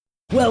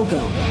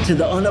Welcome to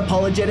the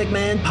Unapologetic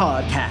Man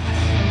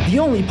Podcast, the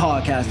only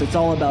podcast that's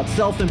all about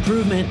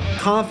self-improvement,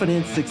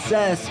 confidence,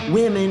 success,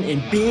 women,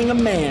 and being a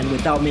man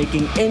without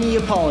making any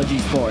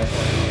apologies for it.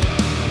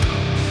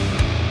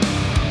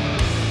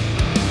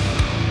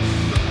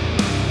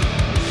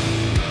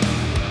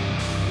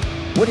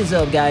 What is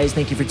up, guys?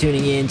 Thank you for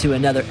tuning in to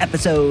another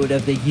episode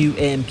of the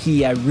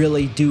UMP. I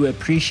really do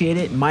appreciate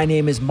it. My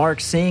name is Mark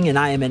Singh, and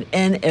I am an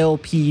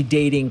NLP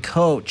dating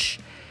coach.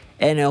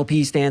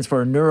 NLP stands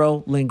for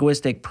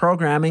Neuro-Linguistic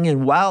Programming,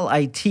 and while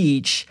I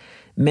teach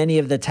many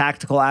of the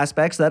tactical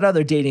aspects that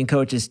other dating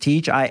coaches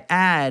teach, I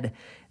add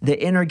the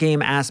inner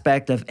game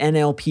aspect of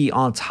NLP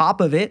on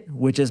top of it,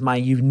 which is my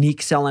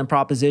unique selling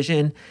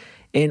proposition,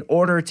 in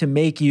order to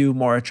make you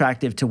more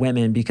attractive to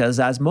women. Because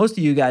as most of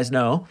you guys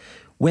know,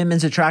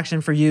 women's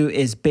attraction for you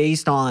is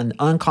based on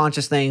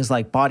unconscious things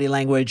like body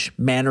language,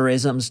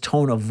 mannerisms,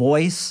 tone of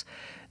voice,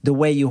 the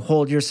way you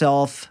hold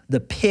yourself, the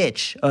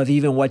pitch of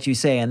even what you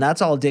say. And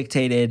that's all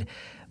dictated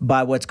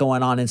by what's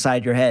going on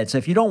inside your head. So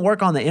if you don't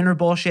work on the inner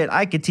bullshit,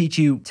 I could teach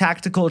you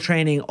tactical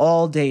training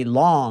all day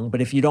long.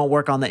 But if you don't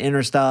work on the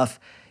inner stuff,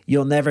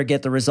 you'll never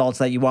get the results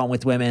that you want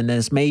with women. And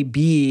this may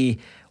be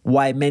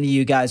why many of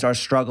you guys are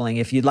struggling.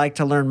 If you'd like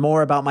to learn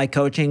more about my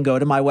coaching, go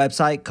to my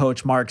website,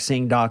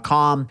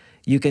 coachmarksing.com.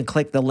 You can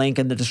click the link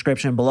in the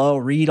description below,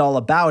 read all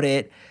about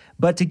it.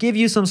 But to give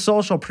you some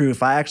social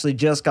proof, I actually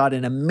just got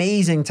an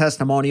amazing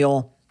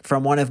testimonial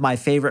from one of my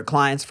favorite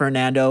clients,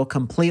 Fernando,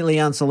 completely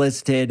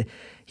unsolicited.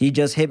 He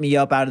just hit me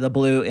up out of the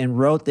blue and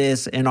wrote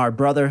this in our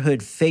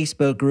Brotherhood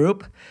Facebook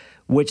group,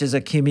 which is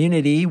a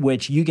community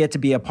which you get to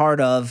be a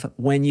part of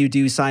when you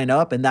do sign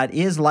up. And that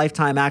is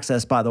lifetime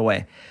access, by the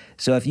way.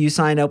 So if you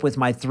sign up with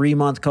my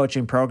 3-month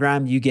coaching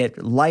program, you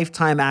get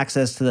lifetime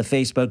access to the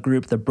Facebook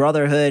group, the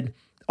Brotherhood.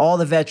 All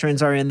the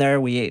veterans are in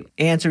there. We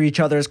answer each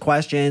other's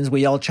questions.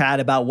 We all chat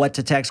about what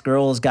to text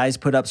girls. Guys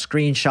put up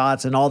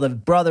screenshots, and all the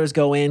brothers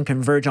go in,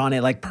 converge on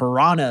it like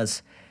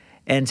piranhas,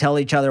 and tell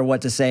each other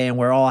what to say, and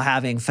we're all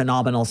having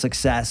phenomenal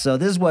success. So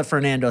this is what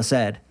Fernando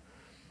said.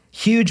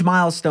 Huge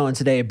milestone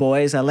today,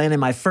 boys. I landed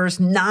my first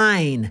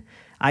 9.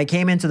 I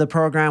came into the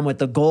program with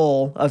the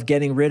goal of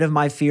getting rid of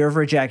my fear of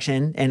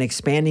rejection and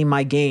expanding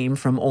my game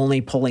from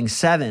only pulling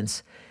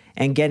 7s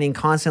and getting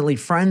constantly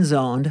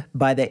friend-zoned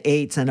by the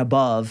 8s and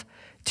above,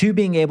 to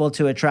being able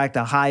to attract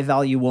a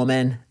high-value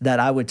woman that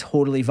I would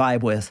totally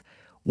vibe with.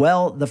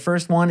 Well, the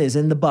first one is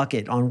in the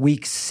bucket on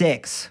week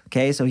 6,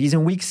 okay? So he's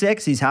in week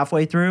 6. He's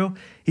halfway through.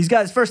 He's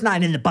got his first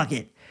 9 in the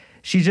bucket.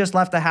 She just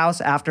left the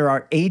house after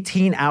our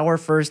 18-hour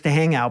first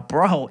hangout.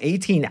 Bro,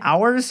 18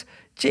 hours?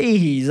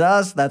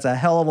 Jesus, that's a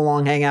hell of a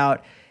long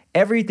hangout.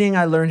 Everything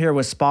I learned here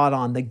was spot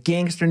on. The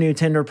gangster new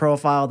Tinder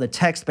profile, the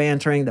text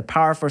bantering, the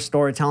powerful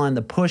storytelling,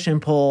 the push and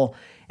pull,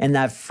 and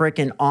that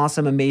freaking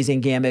awesome,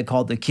 amazing gambit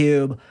called the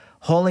Cube.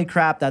 Holy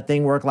crap, that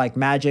thing worked like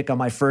magic on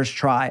my first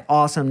try.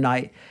 Awesome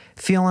night.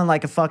 Feeling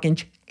like a fucking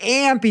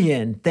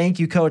champion. Thank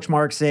you, Coach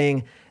Mark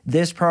Singh.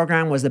 This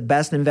program was the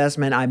best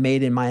investment I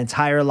made in my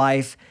entire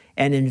life,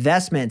 and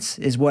investments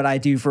is what I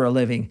do for a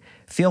living.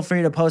 Feel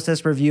free to post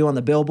this review on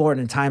the billboard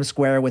in Times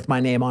Square with my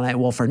name on it.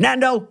 Well,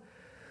 Fernando,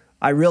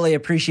 I really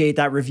appreciate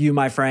that review,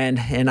 my friend,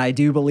 and I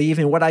do believe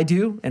in what I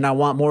do, and I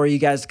want more of you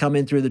guys to come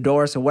in through the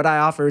door. So what I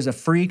offer is a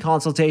free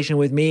consultation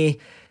with me.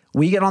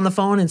 We get on the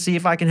phone and see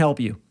if I can help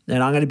you.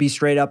 And I'm going to be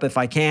straight up if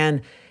I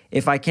can.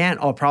 If I can't,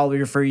 I'll probably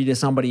refer you to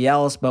somebody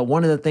else. But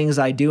one of the things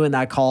I do in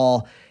that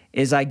call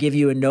is I give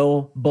you a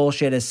no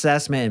bullshit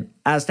assessment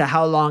as to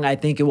how long I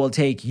think it will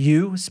take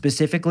you,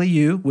 specifically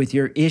you, with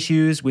your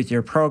issues, with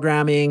your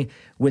programming,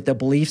 with the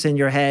beliefs in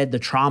your head, the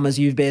traumas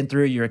you've been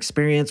through, your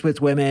experience with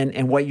women,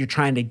 and what you're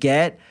trying to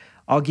get.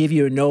 I'll give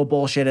you a no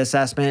bullshit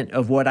assessment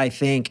of what I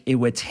think it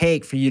would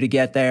take for you to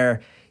get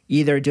there,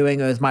 either doing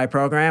it with my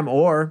program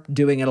or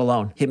doing it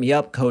alone. Hit me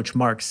up,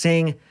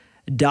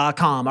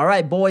 coachmarksing.com. All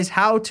right, boys,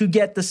 how to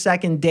get the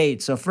second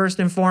date. So first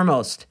and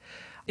foremost,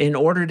 in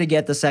order to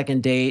get the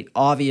second date,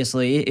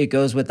 obviously, it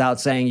goes without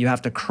saying you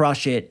have to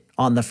crush it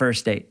on the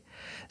first date.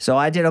 So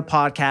I did a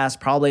podcast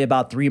probably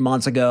about 3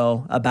 months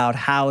ago about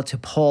how to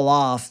pull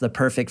off the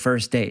perfect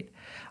first date.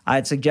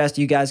 I'd suggest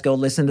you guys go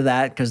listen to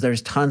that because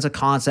there's tons of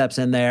concepts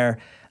in there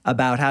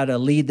about how to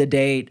lead the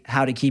date,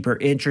 how to keep her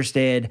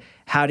interested,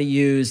 how to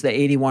use the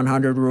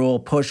 80-100 rule,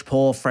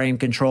 push-pull, frame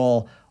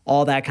control,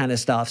 all that kind of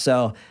stuff.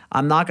 So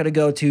I'm not going to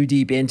go too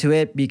deep into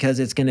it because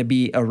it's going to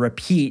be a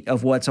repeat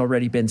of what's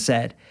already been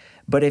said.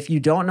 But if you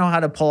don't know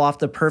how to pull off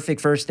the perfect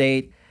first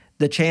date,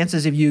 the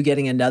chances of you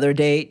getting another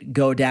date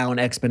go down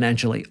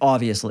exponentially,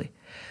 obviously.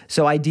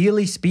 So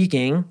ideally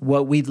speaking,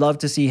 what we'd love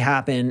to see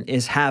happen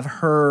is have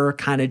her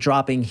kind of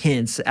dropping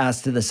hints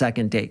as to the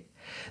second date.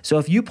 So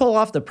if you pull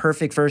off the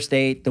perfect first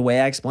date, the way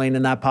I explained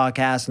in that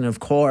podcast, and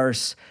of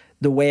course,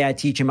 the way I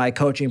teach in my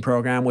coaching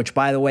program, which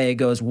by the way,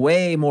 goes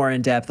way more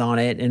in depth on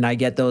it, and I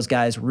get those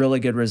guys really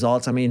good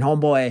results. I mean,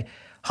 homeboy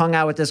hung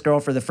out with this girl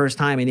for the first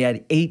time and he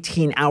had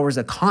 18 hours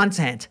of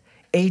content,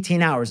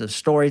 18 hours of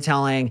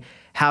storytelling,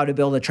 how to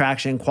build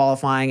attraction,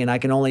 qualifying, and I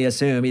can only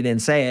assume, he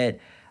didn't say it,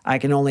 I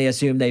can only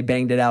assume they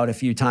banged it out a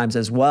few times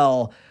as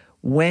well,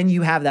 when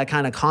you have that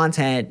kind of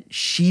content,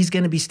 she's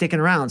going to be sticking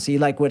around. See,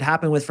 like what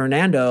happened with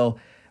Fernando,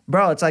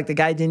 bro, it's like the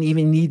guy didn't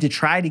even need to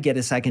try to get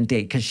a second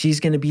date because she's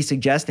going to be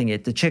suggesting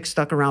it. The chick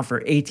stuck around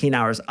for 18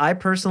 hours. I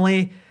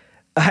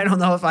don't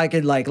know if I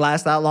could like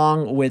last that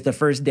long with the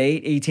first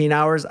date, 18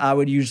 hours. I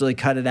would usually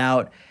cut it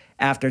out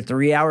after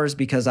 3 hours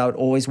because I would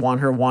always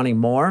want her wanting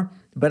more.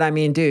 But I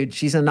mean, dude,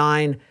 she's a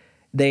 9.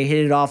 They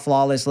hit it off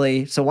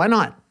flawlessly. So why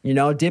not?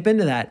 Dip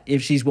into that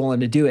if she's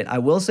willing to do it. I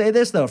will say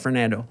this though,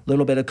 Fernando, a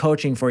little bit of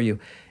coaching for you.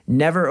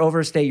 Never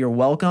overstay your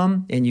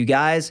welcome. And you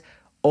guys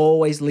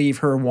always leave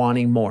her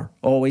wanting more.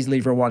 Always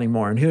leave her wanting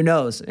more. And who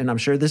knows? And I'm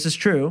sure this is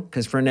true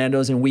because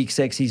Fernando's in week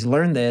 6. He's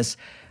learned this.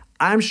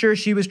 I'm sure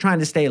she was trying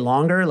to stay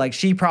longer. Like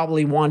she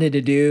probably wanted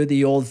to do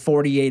the old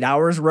 48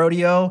 hours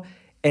rodeo.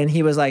 And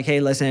he was like, hey,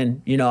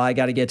 listen, I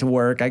got to get to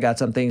work. I got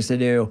some things to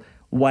do.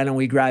 Why don't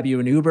we grab you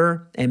an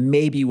Uber and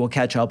maybe we'll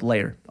catch up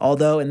later?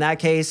 Although in that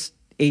case,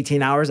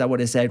 18 hours, I would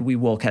have said we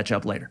will catch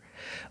up later.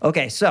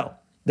 Okay, so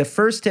the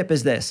first tip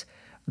is this.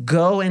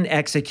 Go and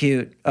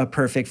execute a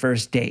perfect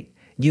first date.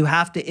 You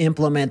have to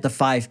implement the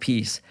 5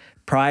 Ps.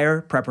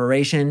 Prior,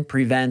 preparation,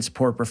 prevents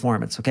poor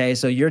performance. Okay,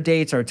 so your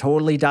dates are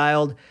totally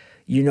dialed.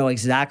 You know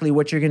exactly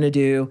what you're going to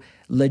do.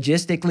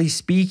 Logistically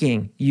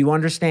speaking, you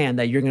understand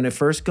that you're going to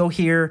first go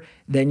here,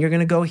 then you're going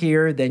to go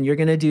here, then you're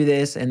going to do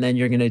this, and then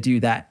you're going to do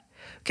that.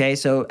 Okay,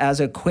 so as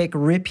a quick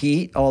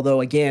repeat,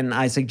 although again,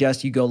 I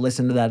suggest you go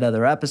listen to that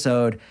other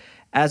episode.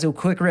 As a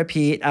quick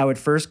repeat, I would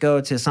first go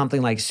to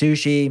something like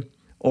sushi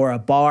or a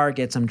bar,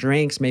 get some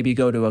drinks, maybe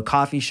go to a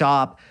coffee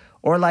shop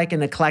or like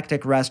an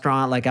eclectic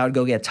restaurant. Like I would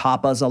go get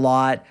tapas a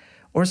lot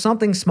or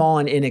something small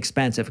and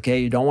inexpensive. Okay,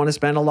 you don't want to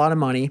spend a lot of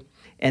money.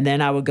 And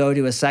then I would go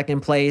to a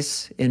second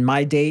place in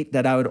my date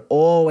that I would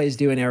always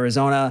do in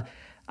Arizona.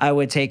 I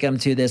would take them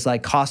to this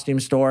like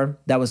costume store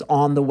that was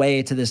on the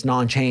way to this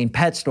non-chain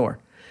pet store.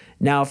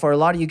 Now, for a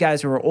lot of you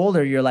guys who are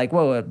older, you're like,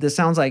 whoa, this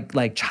sounds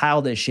like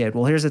childish shit.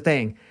 Well, here's the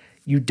thing.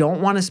 You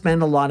don't want to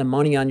spend a lot of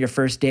money on your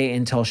first date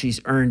until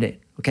she's earned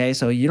it, okay?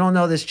 So you don't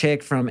know this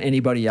chick from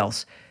anybody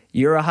else.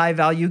 You're a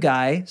high-value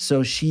guy,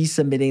 so she's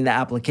submitting the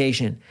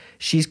application.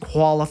 She's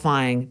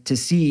qualifying to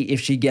see if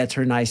she gets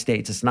her nice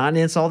dates. It's not an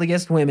insult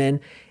against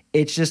women.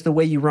 It's just the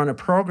way you run a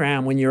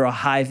program when you're a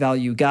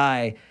high-value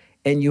guy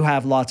and you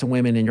have lots of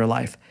women in your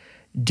life.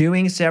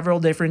 Doing several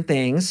different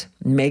things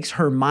makes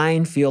her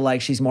mind feel like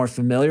she's more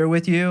familiar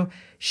with you.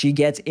 She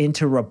gets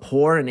into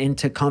rapport and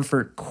into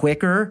comfort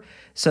quicker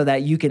so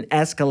that you can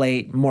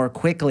escalate more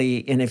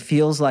quickly. And it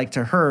feels like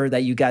to her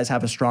that you guys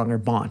have a stronger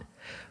bond.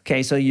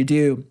 Okay, so you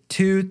do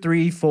 2,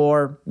 3,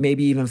 4,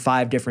 maybe even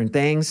 5 different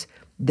things.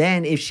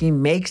 Then if she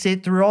makes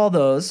it through all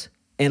those,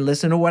 and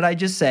listen to what I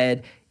just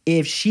said,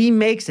 if she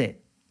makes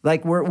it,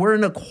 like we're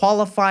in a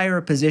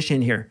qualifier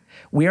position here.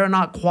 We are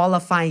not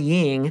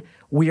qualifying,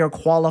 we are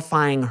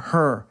qualifying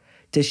her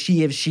to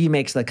see if she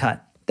makes the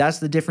cut. That's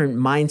the different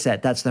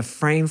mindset. That's the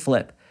frame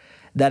flip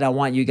that I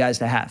want you guys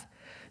to have.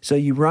 So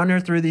you run her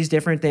through these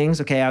different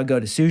things. Okay, I'll go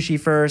to sushi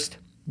first.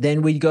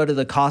 Then we go to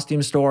the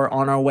costume store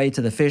on our way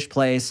to the fish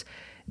place.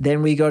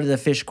 Then we go to the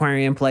fish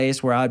aquarium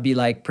place where I'd be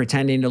like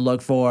pretending to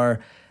look for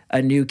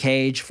a new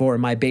cage for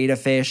my betta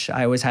fish.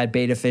 I always had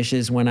betta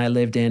fishes when I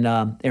lived in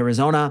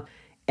Arizona.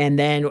 And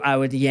then I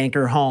would yank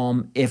her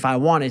home if I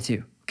wanted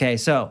to. Okay,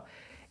 so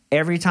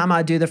every time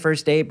I do the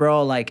first date,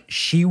 bro, like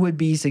she would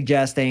be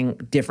suggesting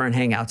different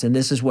hangouts. And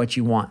this is what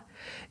you want.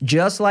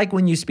 Just like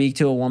when you speak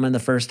to a woman the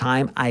first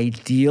time,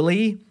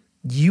 ideally,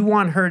 you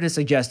want her to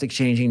suggest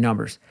exchanging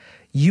numbers.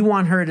 You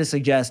want her to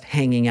suggest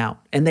hanging out.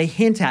 And they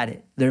hint at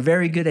it. They're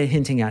very good at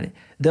hinting at it.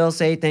 They'll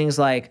say things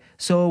like,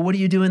 so what are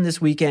you doing this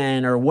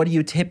weekend? Or what do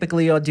you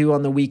typically do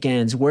on the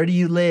weekends? Where do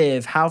you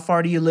live? How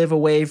far do you live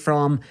away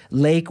from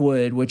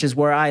Lakewood, which is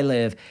where I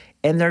live?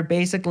 And they're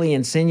basically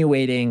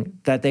insinuating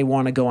that they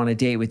want to go on a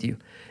date with you.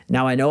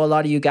 Now, I know a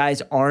lot of you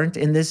guys aren't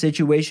in this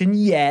situation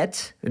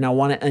yet, and I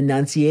want to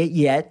enunciate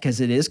yet because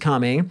it is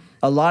coming.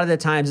 A lot of the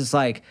times it's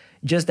like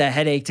just a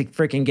headache to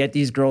freaking get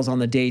these girls on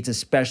the dates,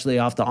 especially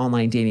off the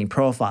online dating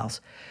profiles.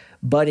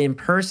 But in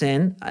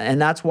person,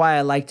 and that's why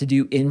I like to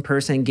do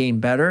in-person game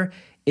better,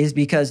 is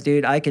because,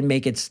 dude, I can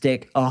make it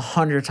stick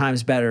 100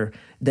 times better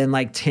than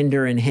like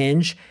Tinder and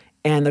Hinge,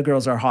 and the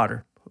girls are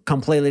hotter.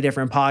 Completely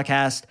different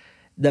podcast.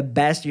 The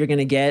best you're going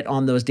to get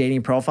on those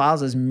dating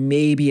profiles is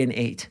maybe an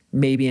 8,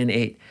 maybe an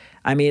 8.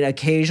 I mean,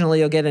 occasionally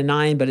you'll get a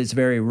 9, but it's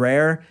very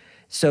rare.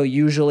 So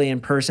usually in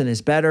person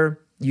is better.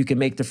 You can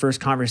make the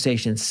first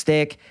conversation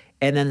stick,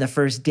 and then the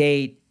first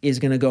date is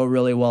going to go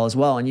really well as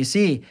well. And you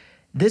see,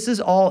 this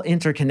is all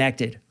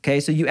interconnected.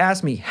 Okay, so you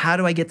ask me, how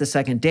do I get the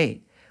second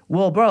date?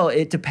 Well, bro,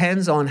 it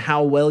depends on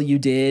how well you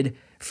did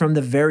from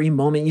the very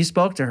moment you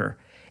spoke to her.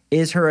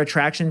 Is her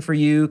attraction for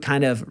you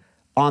kind of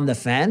on the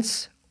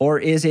fence? Or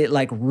is it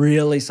like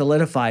really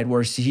solidified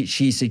where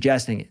she's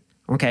suggesting it?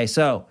 Okay,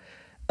 so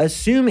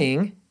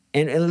assuming,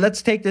 and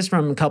let's take this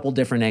from a couple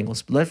different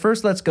angles.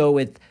 Let's go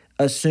with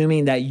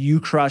assuming that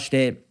you crushed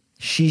it,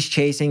 she's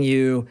chasing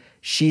you,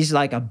 she's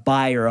like a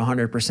buyer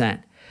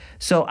 100%.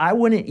 So I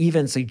wouldn't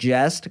even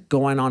suggest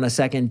going on a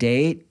second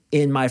date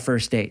in my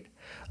first date.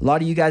 A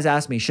lot of you guys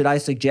ask me, should I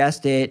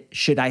suggest it?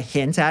 Should I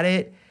hint at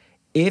it?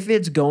 If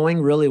it's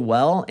going really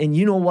well, and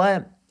you know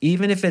what?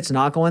 Even if it's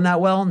not going that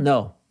well,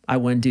 no, I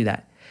wouldn't do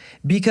that.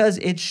 Because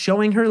it's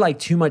showing her like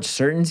too much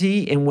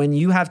certainty. And when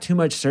you have too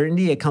much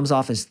certainty, it comes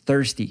off as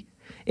thirsty.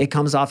 It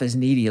comes off as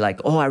needy,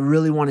 like, oh, I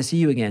really want to see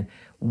you again.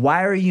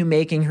 Why are you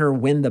making her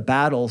win the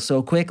battle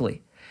so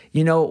quickly?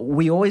 You know,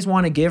 we always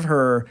want to give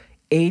her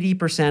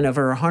 80% of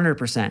her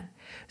 100%.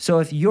 So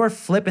if you're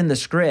flipping the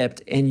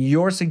script and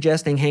you're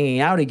suggesting hanging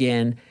out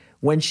again,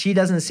 when she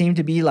doesn't seem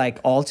to be like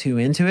all too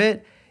into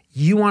it,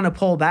 you want to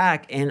pull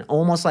back and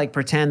almost like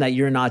pretend that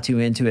you're not too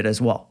into it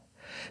as well.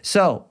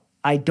 So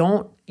I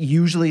don't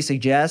usually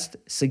suggest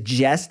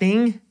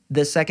suggesting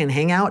the second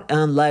hangout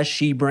unless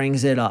she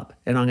brings it up.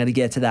 And I'm going to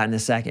get to that in a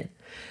second.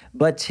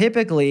 But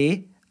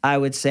typically, I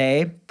would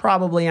say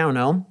probably,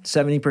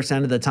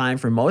 70% of the time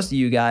for most of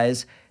you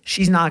guys,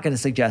 she's not going to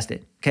suggest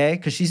it, okay?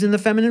 Because she's in the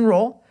feminine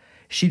role.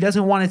 She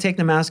doesn't want to take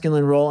the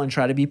masculine role and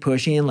try to be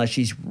pushy unless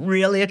she's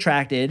really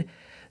attracted.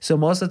 So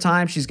most of the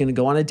time, she's going to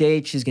go on a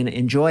date, she's going to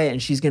enjoy it,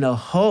 and she's going to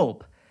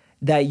hope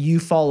that you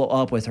follow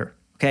up with her,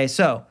 okay?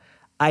 So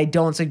I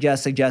don't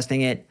suggest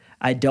suggesting it.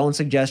 I don't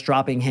suggest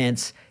dropping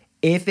hints.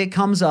 If it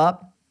comes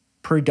up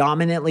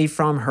predominantly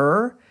from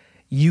her,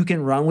 you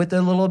can run with it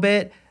a little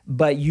bit,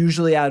 but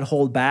usually I'd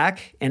hold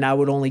back and I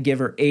would only give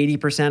her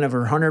 80% of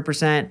her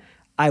 100%.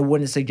 I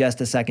wouldn't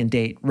suggest a second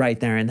date right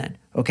there and then.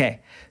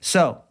 Okay,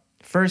 so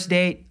first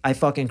date, I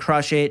fucking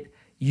crush it.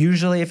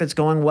 Usually if it's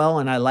going well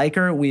and I like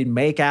her, we'd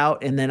make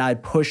out and then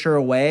I'd push her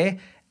away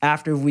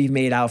after we've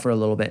made out for a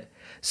little bit.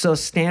 So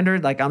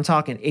standard, like I'm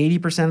talking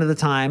 80% of the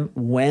time,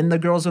 when the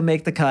girls would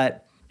make the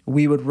cut,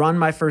 we would run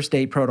my first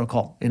date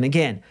protocol. And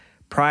again,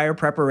 prior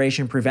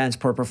preparation prevents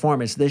poor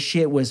performance. This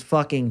shit was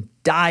fucking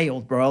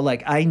dialed, bro.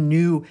 Like I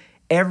knew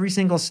every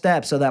single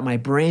step so that my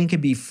brain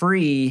could be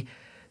free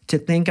to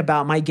think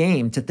about my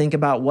game, to think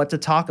about what to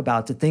talk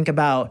about, to think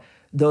about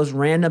those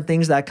random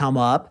things that come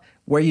up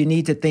where you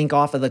need to think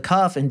off of the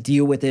cuff and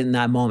deal with it in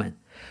that moment.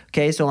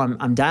 Okay, so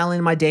I'm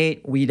dialing my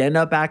date. We'd end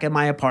up back at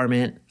my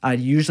apartment. I'd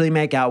usually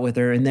make out with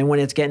her. And then when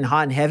it's getting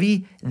hot and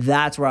heavy,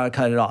 that's where I'd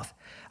cut it off.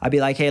 I'd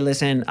be like, hey,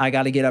 listen, I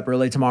got to get up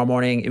early tomorrow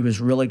morning. It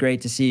was really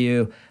great to see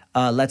you.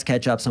 Let's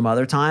catch up some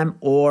other time.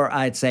 Or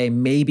I'd say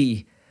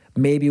maybe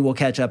we'll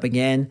catch up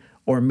again,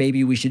 or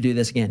maybe we should do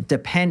this again,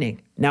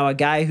 depending. Now, a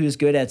guy who's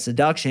good at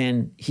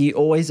seduction, he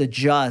always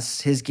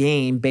adjusts his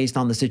game based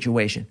on the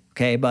situation,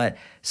 okay? But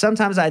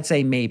sometimes I'd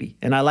say maybe.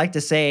 And I like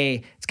to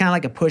say, it's kind of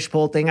like a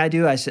push-pull thing I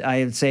do.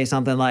 I would say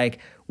something like,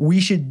 we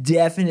should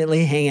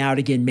definitely hang out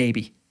again,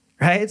 maybe,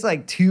 right? It's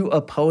like two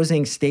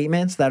opposing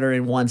statements that are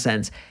in one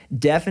sentence.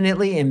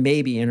 Definitely and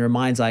maybe. And her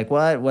mind's like,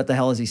 what the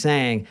hell is he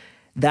saying?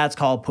 That's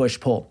called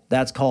push-pull.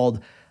 That's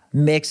called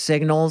mixed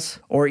signals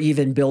or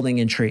even building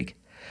intrigue.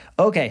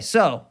 Okay,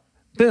 so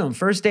boom,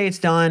 first date's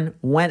done,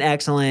 went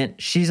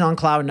excellent. She's on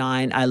cloud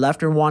nine. I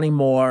left her wanting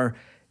more.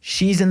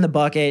 She's in the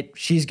bucket.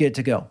 She's good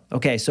to go.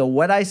 Okay, so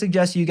what I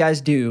suggest you guys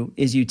do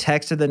is you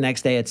text her the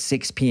next day at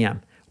 6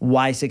 p.m.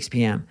 Why 6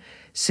 p.m.?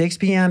 6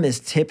 p.m.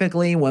 is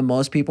typically when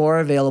most people are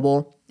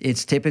available.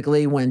 It's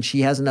typically when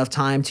she has enough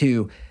time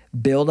to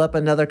build up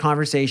another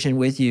conversation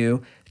with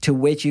you to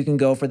which you can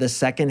go for the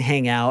second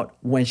hangout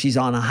when she's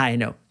on a high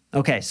note.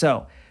 Okay,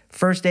 so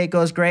first date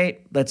goes great.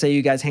 Let's say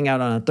you guys hang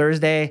out on a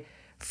Thursday.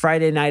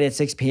 Friday night at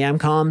 6 p.m.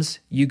 comes.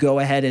 You go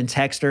ahead and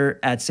text her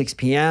at 6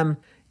 p.m.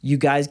 You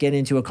guys get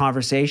into a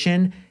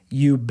conversation.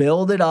 You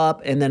build it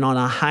up, and then on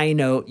a high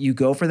note, you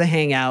go for the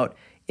hangout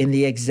in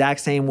the exact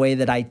same way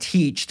that I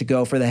teach to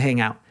go for the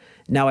hangout.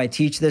 Now, I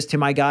teach this to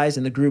my guys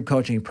in the group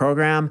coaching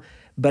program,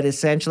 but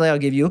essentially I'll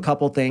give you a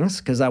couple things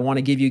because I want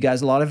to give you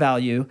guys a lot of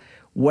value.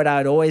 What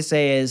I'd always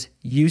say is,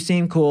 you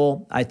seem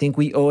cool. I think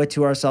we owe it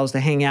to ourselves to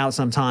hang out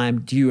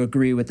sometime. Do you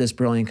agree with this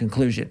brilliant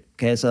conclusion?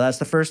 Okay, so that's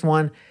the first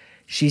one.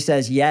 She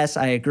says, yes,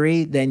 I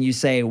agree. Then you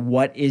say,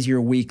 what is your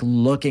week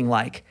looking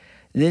like?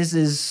 This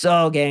is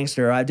so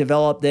gangster. I've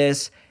developed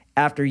this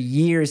after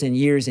years and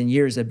years and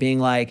years of being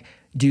like,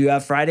 do you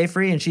have Friday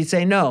free? And she'd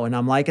say no. And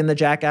I'm like in the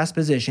jackass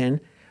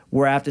position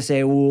where I have to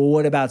say, well,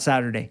 what about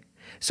Saturday?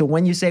 So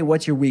when you say,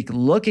 what's your week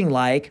looking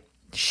like?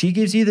 She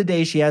gives you the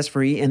day she has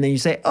free. And then you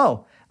say,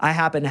 oh, I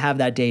happen to have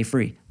that day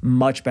free.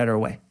 Much better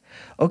way.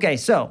 Okay,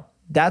 so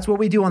that's what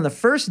we do on the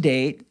first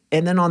date.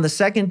 And then on the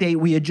second date,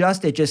 we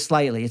adjust it just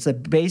slightly. It's a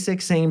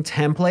basic same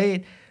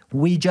template.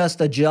 We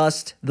just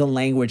adjust the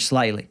language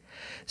slightly.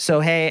 So,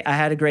 hey, I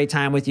had a great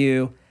time with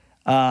you.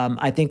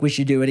 I think we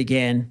should do it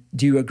again.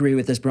 Do you agree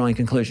with this brilliant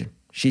conclusion?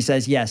 She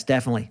says, yes,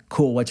 definitely.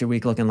 Cool. What's your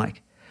week looking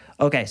like?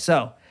 Okay,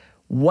 so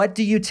what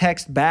do you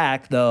text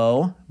back,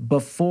 though,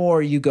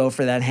 before you go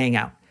for that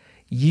hangout?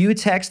 You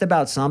text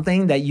about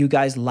something that you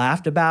guys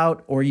laughed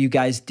about or you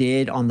guys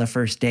did on the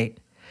first date.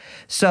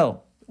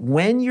 So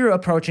when you're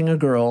approaching a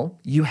girl,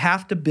 you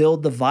have to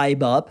build the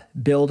vibe up,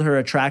 build her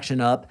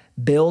attraction up,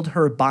 build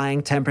her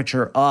buying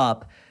temperature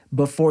up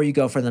before you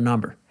go for the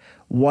number.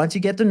 Once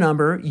you get the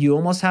number, you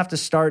almost have to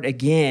start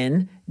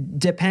again,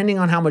 depending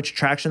on how much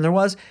traction there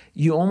was,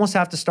 you almost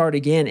have to start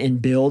again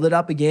and build it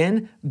up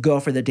again, go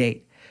for the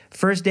date.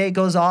 First date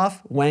goes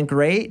off, went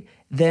great.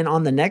 Then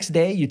on the next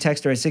day, you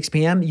text her at 6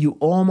 p.m., you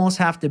almost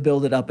have to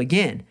build it up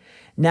again.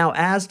 Now,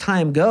 as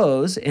time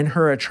goes and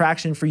her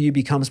attraction for you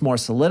becomes more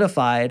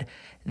solidified,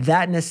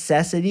 that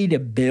necessity to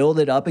build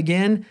it up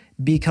again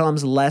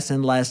becomes less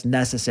and less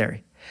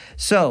necessary.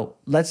 So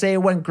let's say it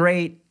went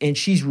great and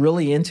she's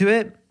really into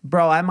it.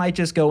 Bro, I might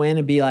just go in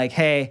and be like,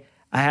 hey,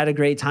 I had a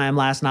great time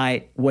last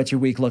night. What's your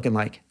week looking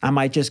like? I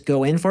might just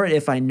go in for it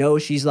if I know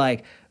she's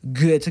like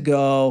good to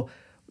go.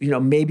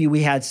 Maybe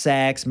we had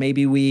sex,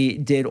 maybe we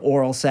did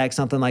oral sex,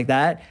 something like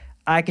that.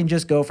 I can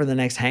just go for the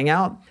next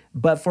hangout.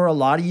 But for a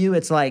lot of you,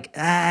 it's like,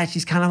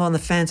 she's kind of on the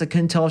fence. I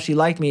couldn't tell if she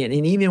liked me. And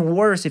even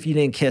worse if you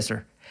didn't kiss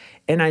her.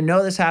 And I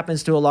know this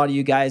happens to a lot of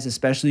you guys,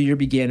 especially your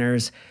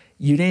beginners.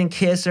 You didn't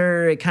kiss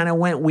her. It kind of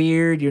went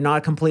weird. You're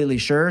not completely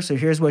sure. So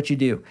here's what you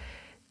do.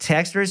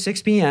 Text her at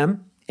 6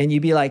 p.m. and you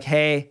be like,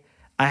 hey,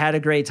 I had a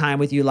great time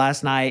with you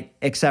last night,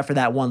 except for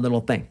that one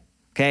little thing.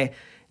 Okay.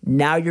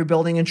 Now you're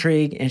building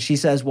intrigue and she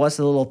says, what's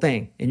the little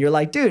thing? And you're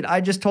like, dude, I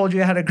just told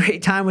you I had a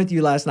great time with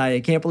you last night. I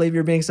can't believe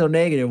you're being so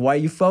negative. Why are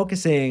you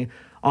focusing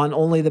on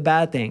only the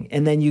bad thing?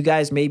 And then you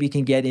guys maybe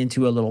can get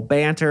into a little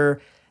banter,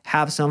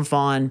 have some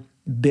fun,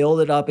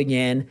 build it up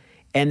again,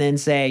 and then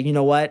say, you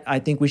know what? I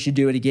think we should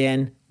do it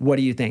again. What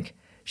do you think?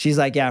 She's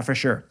like, yeah, for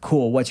sure.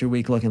 Cool. What's your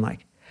week looking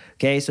like?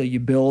 Okay. So you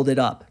build it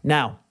up.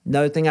 Now,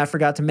 another thing I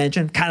forgot to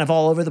mention, kind of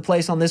all over the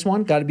place on this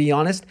one, got to be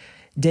honest,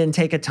 didn't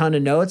take a ton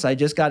of notes. I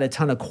just got a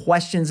ton of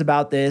questions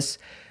about this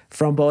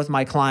from both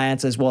my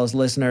clients as well as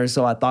listeners.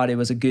 So I thought it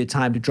was a good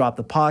time to drop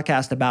the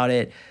podcast about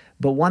it.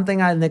 But one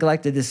thing I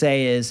neglected to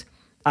say is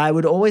I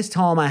would always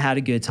tell them I had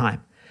a good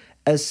time,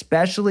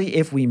 especially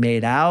if we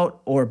made out,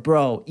 or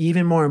bro,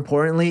 even more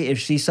importantly, if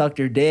she sucked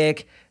your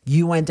dick,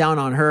 you went down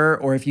on her,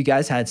 or if you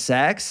guys had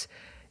sex.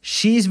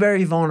 She's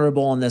very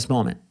vulnerable in this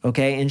moment,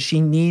 okay? And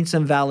she needs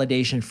some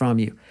validation from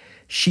you.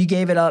 She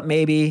gave it up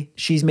maybe.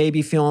 She's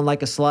maybe feeling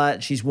like a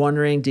slut. She's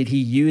wondering, did he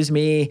use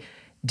me?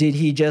 Did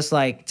he just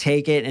like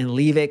take it and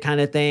leave it kind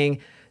of thing?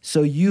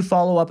 So you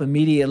follow up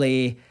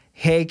immediately.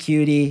 Hey,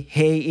 cutie.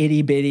 Hey,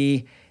 itty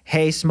bitty.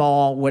 Hey,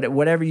 small,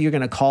 whatever you're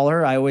going to call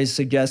her. I always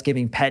suggest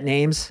giving pet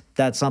names.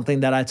 That's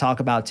something that I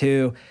talk about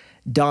too.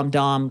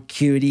 Dum-dum,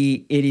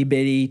 cutie,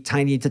 itty-bitty,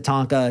 tiny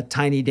Tatanka,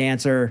 tiny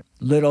dancer,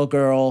 little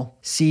girl,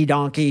 sea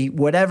donkey,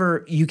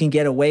 whatever you can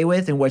get away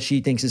with and what she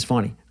thinks is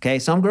funny. Okay,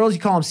 some girls, you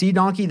call them sea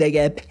donkey, they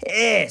get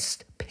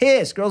pissed.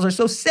 Girls are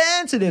so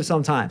sensitive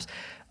sometimes.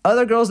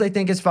 Other girls, they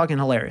think it's fucking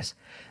hilarious.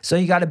 So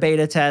you got to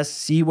beta test,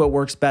 see what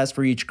works best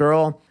for each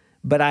girl.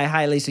 But I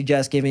highly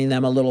suggest giving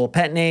them a little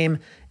pet name,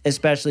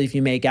 especially if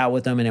you make out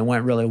with them and it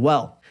went really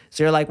well.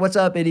 So you're like, what's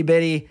up,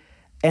 itty-bitty?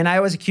 And I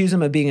always accuse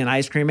him of being an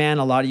ice cream man.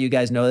 A lot of you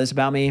guys know this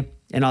about me.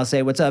 And I'll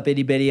say, what's up,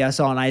 itty bitty? I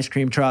saw an ice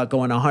cream truck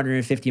going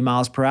 150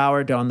 miles per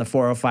hour down the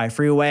 405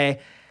 freeway.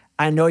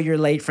 I know you're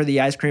late for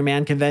the ice cream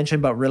man convention,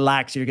 but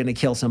relax, you're going to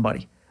kill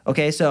somebody.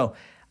 Okay, so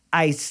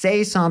I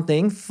say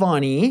something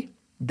funny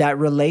that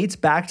relates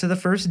back to the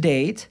first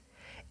date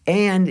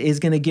and is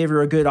going to give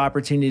her a good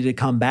opportunity to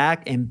come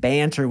back and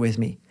banter with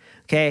me.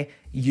 Okay,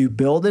 you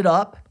build it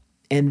up,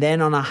 and then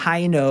on a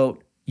high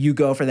note, you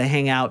go for the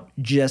hangout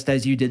just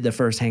as you did the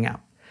first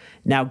hangout.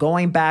 Now,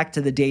 going back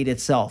to the date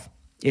itself,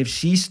 if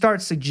she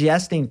starts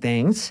suggesting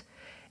things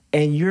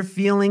and you're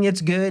feeling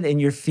it's good and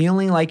you're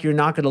feeling like you're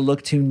not going to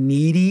look too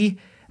needy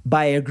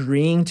by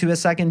agreeing to a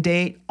second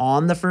date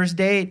on the first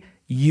date,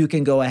 you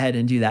can go ahead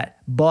and do that.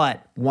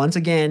 But once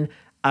again,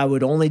 I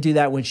would only do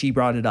that when she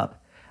brought it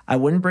up. I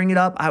wouldn't bring it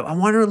up. I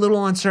want her a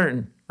little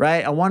uncertain,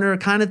 right? I want her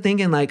kind of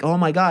thinking like, oh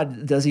my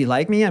God, does he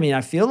like me? I mean,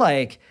 I feel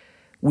like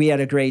we had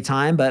a great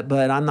time, but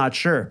I'm not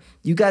sure.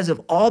 You guys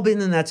have all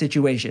been in that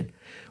situation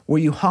where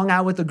you hung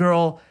out with a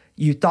girl,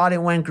 you thought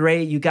it went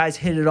great, you guys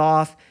hit it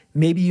off,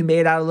 maybe you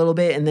made out a little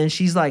bit, and then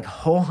she's like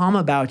ho-hum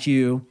about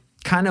you,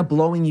 kind of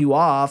blowing you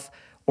off,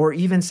 or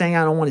even saying,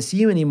 I don't want to see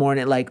you anymore,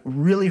 and it like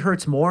really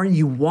hurts more, and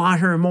you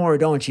want her more,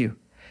 don't you?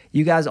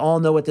 You guys all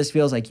know what this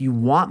feels like. You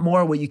want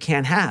more what you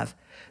can't have.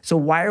 So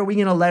why are we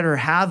going to let her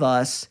have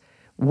us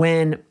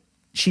when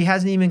she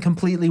hasn't even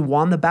completely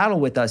won the battle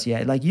with us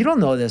yet? Like, you don't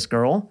know this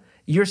girl.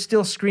 You're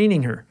still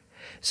screening her.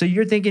 So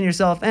you're thinking to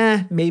yourself,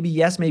 maybe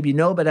yes, maybe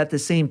no. But at the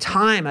same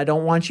time, I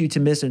don't want you to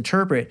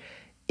misinterpret.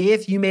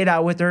 If you made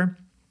out with her,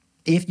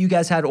 if you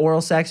guys had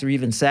oral sex or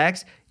even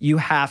sex, you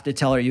have to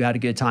tell her you had a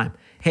good time.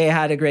 Hey, I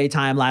had a great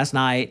time last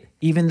night.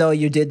 Even though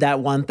you did that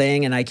one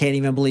thing and I can't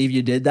even believe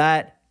you did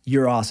that,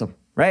 you're awesome,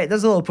 right?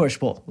 There's a little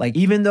push-pull. Like,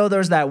 even though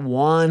there's that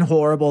one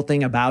horrible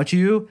thing about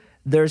you,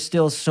 there's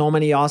still so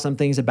many awesome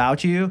things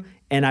about you,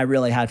 and I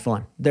really had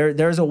fun.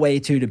 There's a way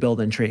to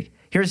build intrigue.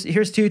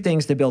 Here's two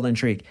things to build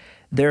intrigue.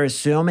 There are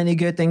so many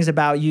good things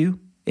about you,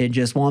 and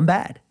just one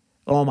bad.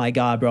 Oh my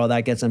God, bro,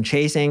 that gets them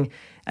chasing.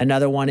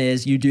 Another one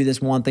is you do this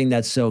one thing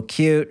that's so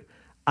cute.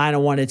 I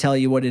don't want to tell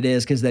you what it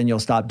is because then you'll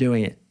stop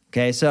doing it.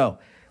 Okay, so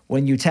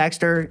when you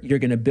text her, you're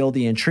going to build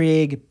the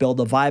intrigue, build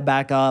the vibe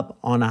back up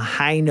on a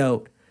high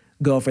note,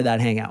 go for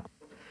that hangout.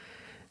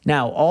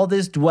 Now, all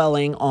this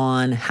dwelling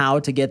on how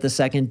to get the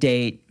second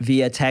date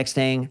via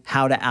texting,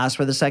 how to ask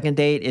for the second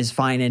date is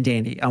fine and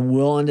dandy. I'm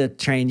willing to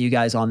train you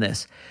guys on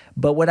this.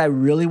 But what I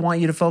really want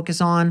you to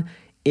focus on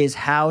is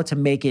how to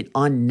make it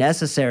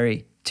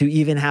unnecessary to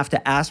even have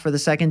to ask for the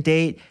second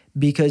date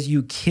because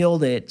you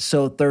killed it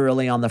so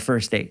thoroughly on the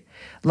first date.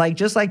 Like,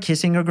 just like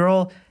kissing a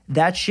girl,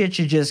 that shit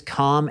should just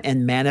come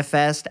and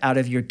manifest out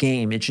of your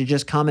game. It should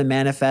just come and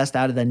manifest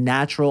out of the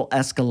natural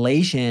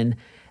escalation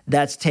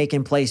that's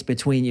taken place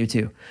between you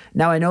two.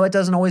 Now, I know it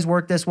doesn't always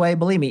work this way.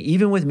 Believe me,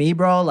 even with me,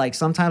 bro, like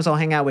sometimes I'll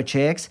hang out with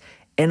chicks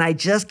and I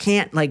just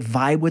can't like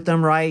vibe with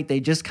them right. They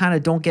just kind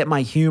of don't get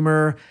my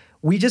humor.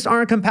 We just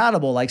aren't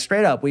compatible. Like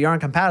straight up, we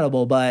aren't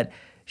compatible, but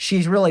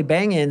she's really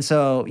banging.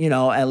 So,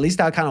 at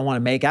least I kind of want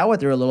to make out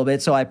with her a little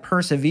bit. So I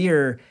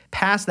persevere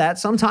past that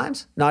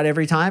sometimes, not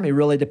every time. It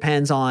really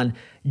depends on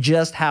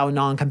just how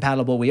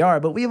non-compatible we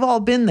are, but we've all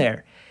been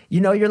there.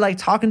 You're like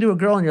talking to a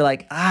girl and you're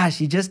like,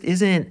 she just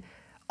isn't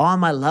on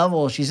my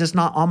level. She's just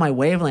not on my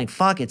wavelength.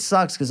 Fuck, it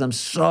sucks because I'm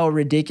so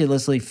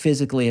ridiculously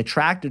physically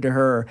attracted to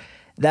her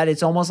that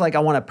it's almost like I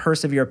want to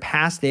persevere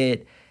past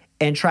it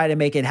and try to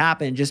make it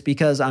happen just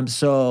because I'm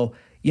so,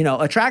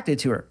 attracted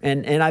to her.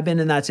 And I've been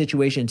in that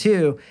situation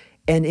too.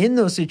 And in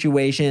those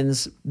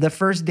situations, the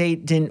first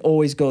date didn't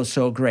always go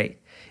so great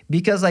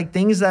because like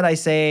things that I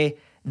say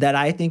that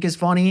I think is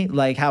funny,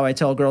 like how I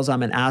tell girls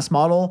I'm an ass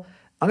model,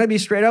 I'm going to be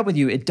straight up with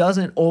you. It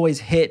doesn't always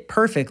hit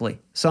perfectly.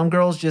 Some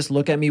girls just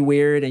look at me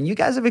weird, and you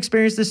guys have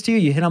experienced this too.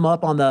 You hit them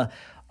up on the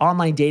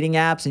online dating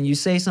apps and you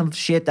say some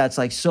shit that's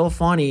like so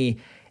funny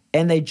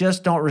and they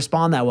just don't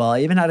respond that well.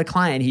 I even had a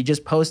client, he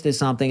just posted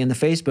something in the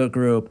Facebook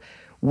group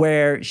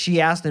where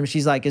she asked him,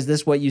 she's like, is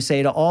this what you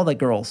say to all the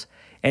girls?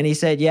 And he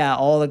said, yeah,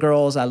 all the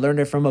girls. I learned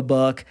it from a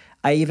book.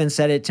 I even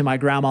said it to my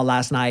grandma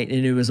last night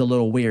and it was a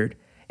little weird.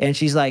 And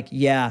she's like,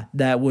 yeah,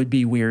 that would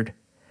be weird.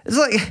 It's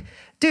like,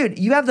 dude,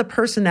 you have the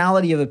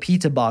personality of a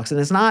pizza box. And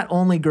it's not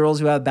only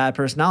girls who have bad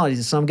personalities,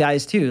 it's some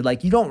guys too.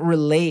 Like, you don't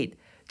relate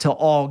to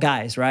all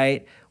guys,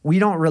 right? We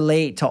don't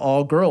relate to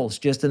all girls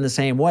just in the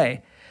same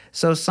way.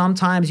 So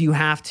sometimes you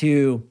have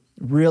to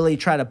really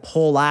try to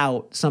pull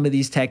out some of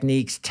these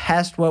techniques,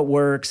 test what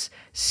works,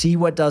 see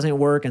what doesn't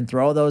work, and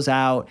throw those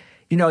out.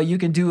 You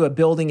can do a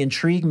building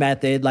intrigue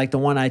method like the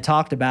one I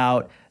talked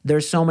about.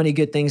 There's so many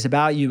good things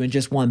about you and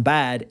just one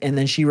bad. And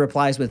then she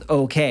replies with,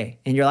 okay.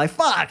 And you're like,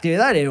 fuck, dude,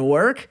 that didn't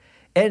work.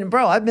 And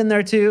bro, I've been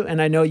there too. And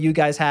I know you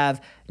guys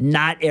have.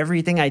 Not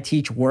everything I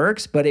teach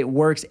works, but it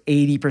works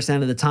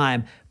 80% of the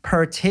time,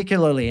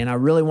 particularly, and I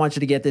really want you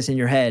to get this in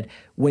your head,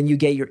 when you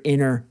get your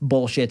inner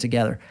bullshit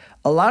together.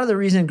 A lot of the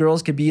reason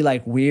girls could be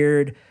like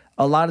weird,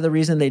 a lot of the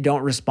reason they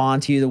don't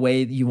respond to you the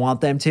way you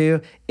want them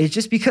to, is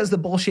just because the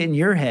bullshit in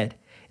your head.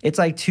 It's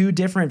like two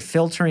different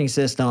filtering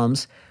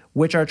systems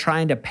which are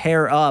trying to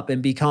pair up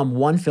and become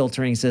one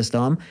filtering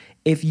system.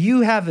 If you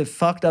have a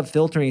fucked up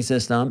filtering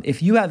system,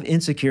 if you have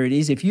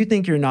insecurities, if you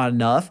think you're not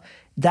enough,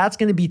 that's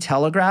going to be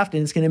telegraphed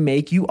and it's going to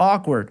make you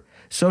awkward.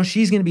 So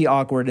she's going to be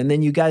awkward, and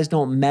then you guys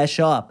don't mesh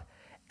up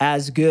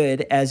as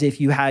good as if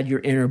you had your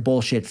inner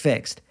bullshit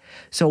fixed.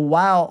 So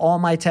while all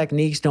my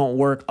techniques don't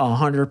work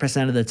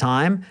 100% of the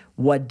time,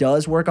 what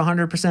does work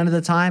 100% of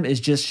the time is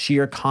just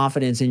sheer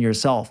confidence in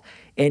yourself.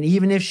 And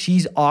even if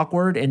she's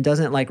awkward and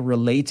doesn't like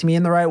relate to me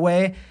in the right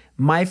way,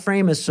 my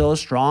frame is so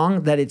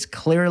strong that it's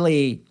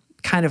clearly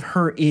kind of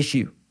her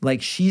issue.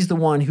 Like, she's the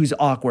one who's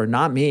awkward,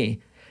 not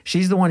me.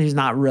 She's the one who's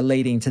not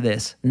relating to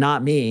this,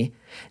 not me.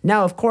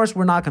 Now, of course,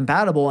 we're not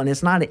compatible, and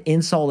it's not an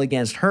insult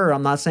against her.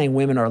 I'm not saying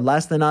women are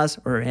less than us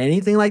or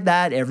anything like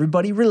that.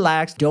 Everybody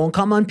relax. Don't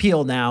come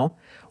unpeeled now.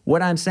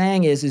 What I'm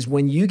saying is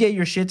when you get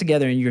your shit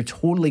together and you're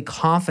totally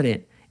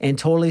confident and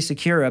totally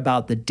secure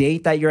about the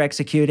date that you're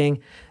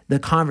executing, the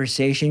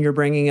conversation you're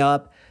bringing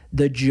up,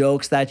 the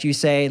jokes that you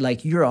say,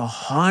 like you're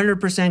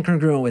 100%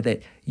 congruent with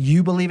it.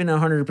 You believe in it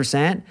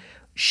 100%.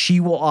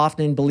 She will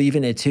often believe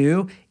in it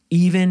too,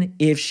 even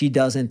if she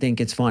doesn't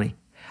think it's funny.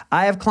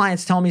 I have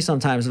clients tell me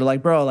sometimes, they're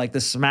like, bro, like the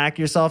smack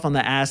yourself on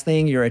the ass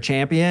thing, you're a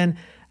champion.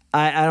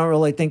 I don't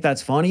really think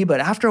that's funny.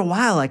 But after a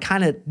while, I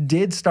kind of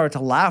did start to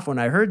laugh when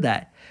I heard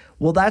that.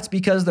 Well, that's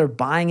because they're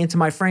buying into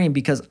my frame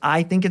because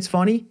I think it's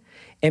funny.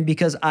 And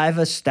because I've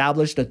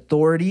established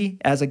authority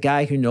as a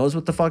guy who knows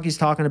what the fuck he's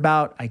talking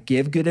about. I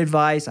give good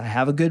advice. I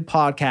have a good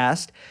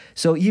podcast.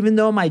 So even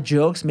though my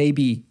jokes may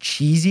be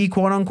cheesy,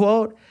 quote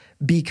unquote,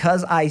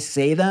 because I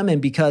say them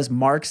and because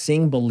Mark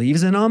Sing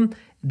believes in them,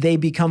 they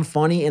become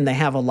funny and they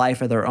have a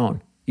life of their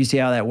own. You see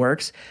how that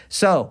works?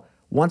 So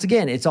once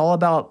again, it's all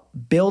about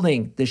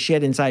building the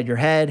shit inside your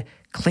head,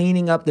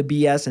 cleaning up the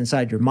BS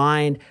inside your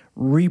mind,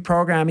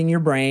 reprogramming your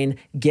brain,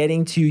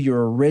 getting to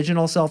your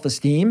original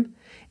self-esteem.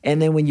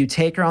 And then when you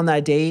take her on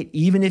that date,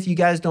 even if you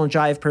guys don't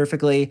jive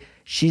perfectly,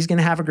 she's going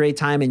to have a great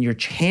time, and your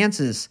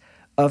chances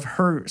of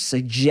her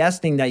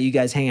suggesting that you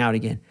guys hang out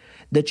again,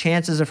 the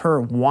chances of her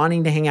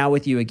wanting to hang out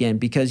with you again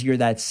because you're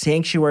that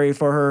sanctuary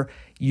for her,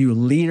 you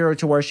lead her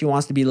to where she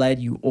wants to be led,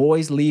 you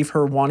always leave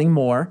her wanting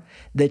more,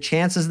 the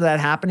chances of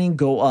that happening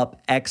go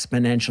up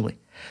exponentially.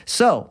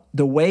 So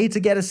the way to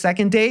get a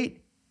second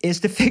date is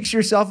to fix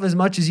yourself as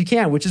much as you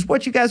can, which is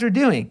what you guys are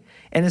doing.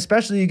 And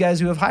especially you guys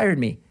who have hired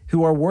me,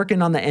 who are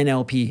working on the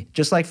NLP,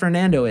 just like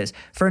Fernando is.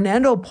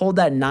 Fernando pulled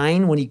that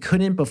 9 when he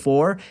couldn't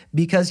before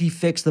because he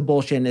fixed the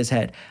bullshit in his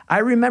head. I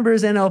remember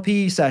his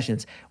NLP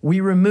sessions.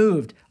 We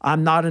removed,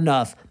 I'm not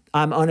enough,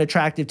 I'm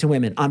unattractive to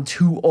women, I'm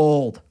too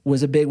old,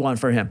 was a big one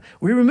for him.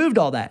 We removed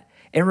all that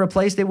and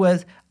replaced it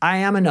with, I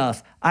am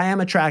enough, I am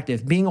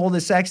attractive, being old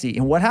is sexy.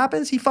 And what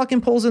happens? He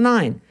fucking pulls a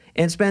 9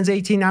 and spends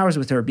 18 hours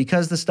with her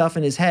because the stuff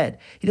in his head.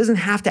 He doesn't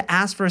have to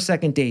ask for a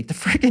second date. The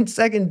freaking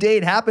second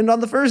date happened on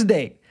the first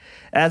date.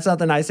 That's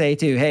something I say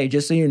too. Hey,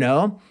 just so you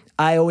know,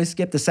 I always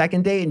skip the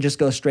second date and just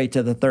go straight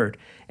to the third.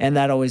 And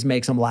that always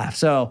makes him laugh.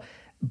 So,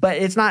 but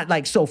it's not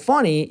like so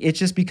funny. It's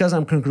just because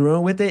I'm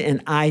congruent with it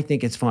and I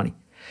think it's funny.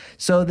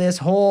 So this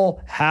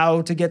whole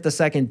how to get the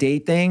second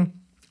date thing,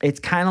 it's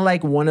kind of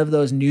like one of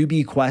those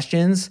newbie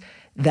questions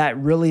that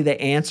really the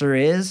answer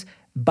is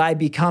by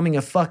becoming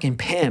a fucking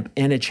pimp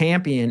and a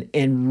champion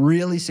and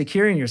really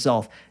securing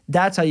yourself.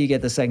 That's how you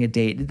get the second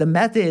date. The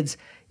methods,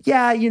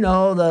 yeah, you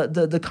know,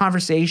 the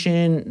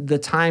conversation, the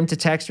time to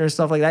text her and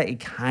stuff like that, it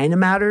kind of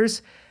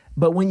matters.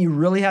 But when you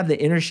really have the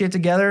inner shit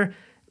together,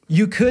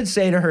 you could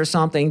say to her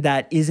something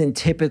that isn't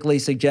typically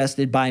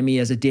suggested by me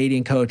as a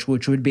dating coach,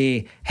 which would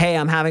be, hey,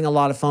 I'm having a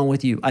lot of fun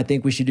with you. I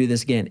think we should do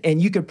this again. And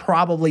you could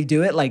probably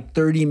do it like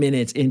 30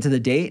 minutes into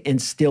the date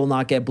and still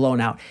not get blown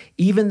out.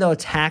 Even though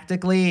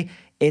tactically,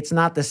 it's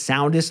not the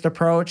soundest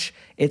approach.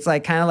 It's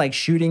like kind of like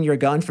shooting your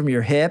gun from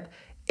your hip.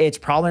 It's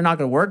probably not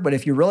going to work, but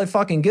if you're really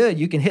fucking good,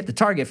 you can hit the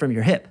target from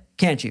your hip.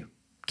 Can't you?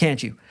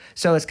 Can't you?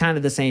 So it's kind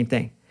of the same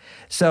thing.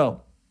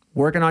 So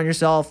working on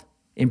yourself,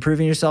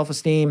 improving your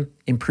self-esteem,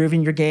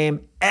 improving your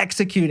game,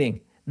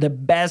 executing the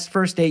best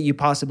first date you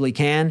possibly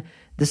can.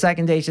 The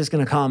second date's just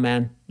going to come,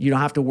 man. You don't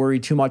have to worry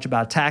too much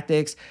about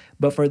tactics.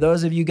 But for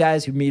those of you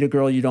guys who meet a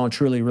girl you don't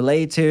truly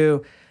relate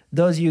to,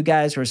 those of you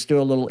guys who are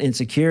still a little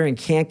insecure and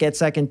can't get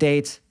second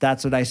dates,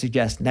 that's what I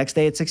suggest. Next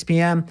day at 6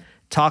 p.m.,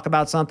 talk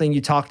about something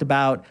you talked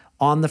about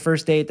on the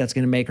first date that's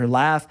going to make her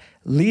laugh.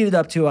 Lead it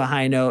up to a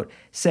high note.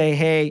 Say,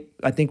 hey,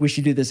 I think we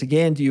should do this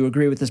again. Do you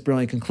agree with this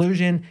brilliant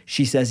conclusion?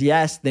 She says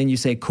yes. Then you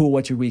say, cool,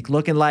 what's your week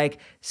looking like?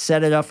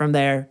 Set it up from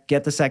there.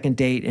 Get the second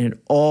date and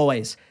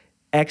always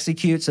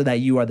execute so that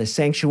you are the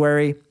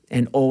sanctuary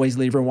and always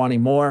leave her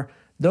wanting more.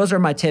 Those are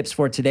my tips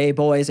for today,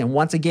 boys. And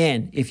once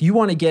again, if you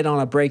want to get on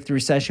a breakthrough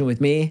session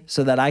with me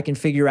so that I can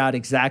figure out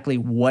exactly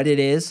what it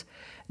is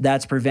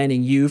that's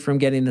preventing you from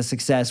getting the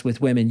success with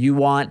women you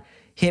want,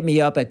 hit me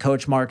up at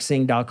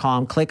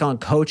coachmarksing.com. Click on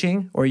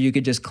coaching, or you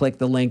could just click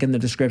the link in the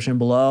description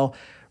below.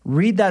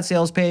 Read that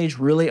sales page,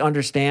 really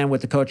understand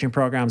what the coaching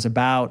program is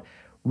about,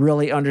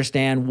 really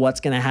understand what's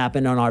going to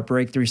happen on our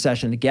breakthrough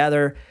session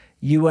together.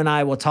 You and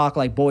I will talk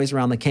like boys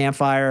around the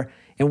campfire.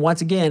 And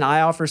once again,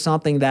 I offer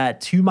something that,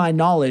 to my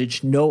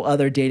knowledge, no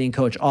other dating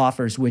coach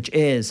offers, which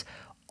is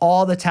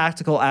all the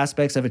tactical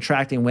aspects of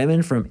attracting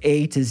women from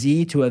A to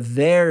Z to a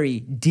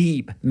very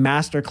deep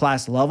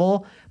masterclass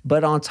level.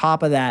 But on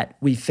top of that,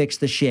 we fix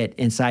the shit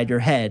inside your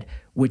head,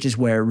 which is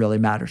where it really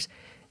matters.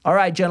 All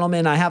right,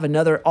 gentlemen, I have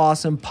another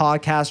awesome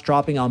podcast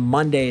dropping on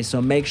Monday,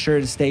 so make sure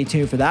to stay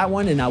tuned for that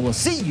one, and I will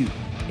see you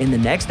in the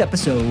next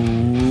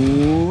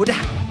episode.